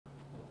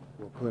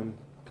Well, Klim,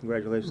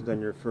 congratulations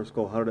on your first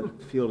goal. How did it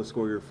feel to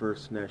score your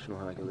first National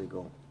Hockey League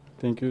goal?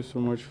 Thank you so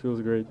much.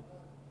 Feels great.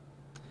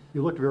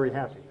 You looked very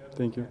happy.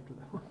 Thank you.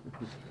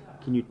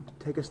 Can you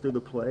take us through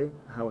the play?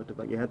 How it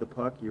developed? You had the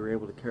puck, you were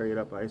able to carry it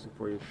up ice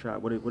before you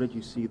shot. What did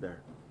you see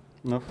there?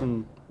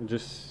 Nothing.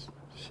 Just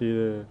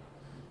see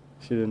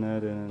the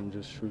net and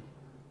just shoot.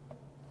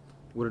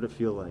 What did it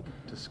feel like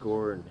to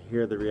score and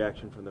hear the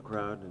reaction from the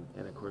crowd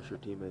and of course your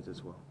teammates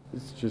as well?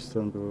 It's just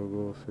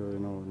unbelievable. I feel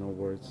no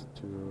words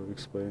to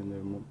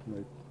explain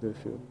the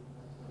feel.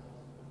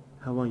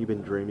 How long have you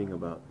been dreaming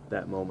about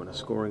that moment of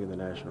scoring in the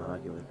National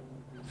Hockey League?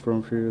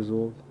 From 3 years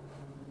old.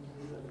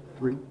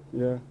 3?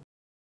 Yeah.